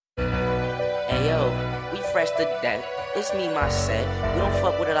Hey yo, we fresh to death. It's me, my set. We don't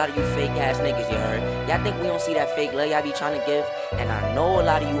fuck with a lot of you fake ass niggas, you heard? Y'all think we don't see that fake love y'all be trying to give? And I know a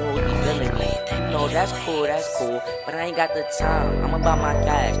lot of you hoes be feeling me. You know, that's cool, but I ain't got the time. I'm about my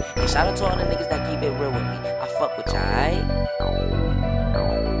cash. And shout out to all the niggas that keep it real with me. I fuck with y'all, aight?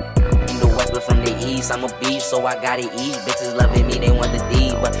 But from the east, I'm a beast, so I gotta eat. Bitches loving me, they want the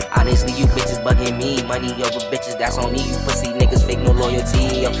D. But honestly, you bitches bugging me. Money over bitches, that's on me. You pussy niggas fake no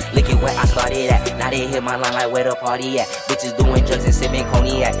loyalty. Yo, look at where I started at. Now they hit my line like where the party at. Bitches doing drugs and sipping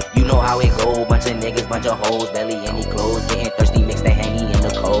cognac. You know how it go. Bunch of niggas, bunch of hoes, barely any clothes. Getting thirsty, mix the Henny in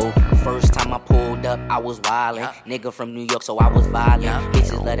the cold. First time I pulled up, I was wildin'. Nigga from New York, so I was violent.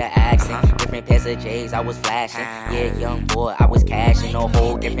 Bitches love the accent. Different pairs of J's, I was flashing. Yeah, young boy, I was cashing. No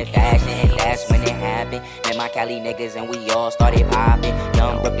whole different fashion. And that's when it happened. Met my Cali niggas and we all started popping.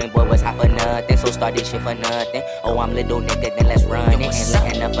 Young Brooklyn boy was hot for nothing, so started shit for nothing. Oh, I'm little nigga, then let's run it. Ain't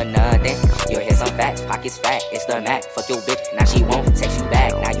looking up for nothing. Yo, here's some facts, pockets fat. It's the Mack. Fuck your bitch, now she won't text you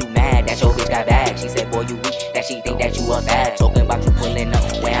back. Now you mad that your bitch got back. She said, boy, you weak, that she think that you a fag. Talking about you pulling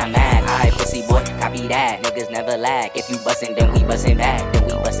up where I'm at. Alright, pussy boy, copy that. Niggas never lag. If you bustin', then we bustin' back. Then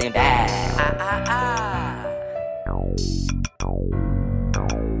we bustin' back.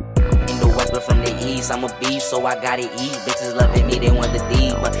 But from the east, I'm a beast, so I gotta eat. Bitches loving me, they want the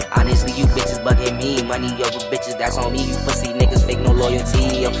D. But honestly, you bitches bugging me. Money over bitches, that's on me. You pussy niggas fake no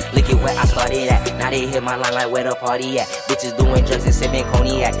loyalty. Yo, look at where I started at. Now they hit my line like where the party at. Bitches doing drugs and sipping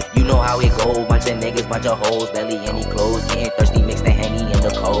cognac. You know how it go. Bunch of niggas, bunch of hoes, barely any clothes. Getting thirsty, mix the Henny in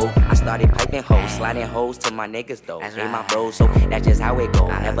the cold. I started piping hoes, sliding hoes to my niggas though. They my bros, so that's just how it go.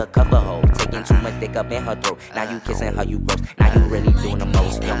 Never cover hoe, taking too much dick up in her throat. Now you kissing her, you gross. Now you really doing the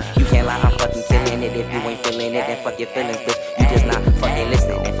most. Yo, you can't lie, I'm fucking killing it. If you ain't feeling it, then fuck your feelings, bitch. You just not fucking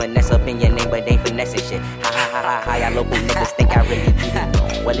listening. And finesse up in your name, but ain't finessing shit. Ha ha ha ha ha, y'all local niggas think I really do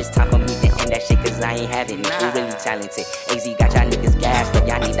that. Well, it's time for me to end that shit, cause I ain't having it. You really talented. AZ got y'all niggas gassed, but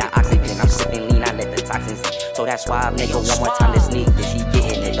y'all need that oxygen. I'm sipping lean, I let the toxins in. So that's why I'm nigga one more time to sneak. But she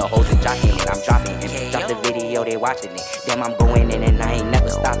getting it, the hoes are jocking it. I'm dropping it. Drop the video, they watching it. Damn, I'm going in and I ain't never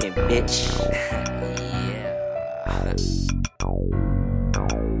stopping, bitch.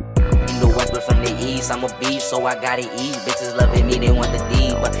 But from the east, I'm a beast, so I gotta eat. Bitches loving me, they want the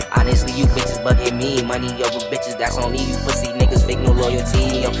D. But honestly, you bitches bugging me. Money over bitches, that's on me. You pussy niggas fake no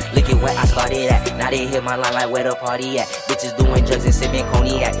loyalty. Yo, look at where I started at. Now they hit my line like where the party at. Bitches doing drugs and sipping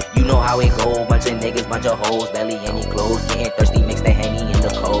cognac. You know how it go. Bunch of niggas, bunch of hoes, barely any clothes. Getting thirsty, mix the Henny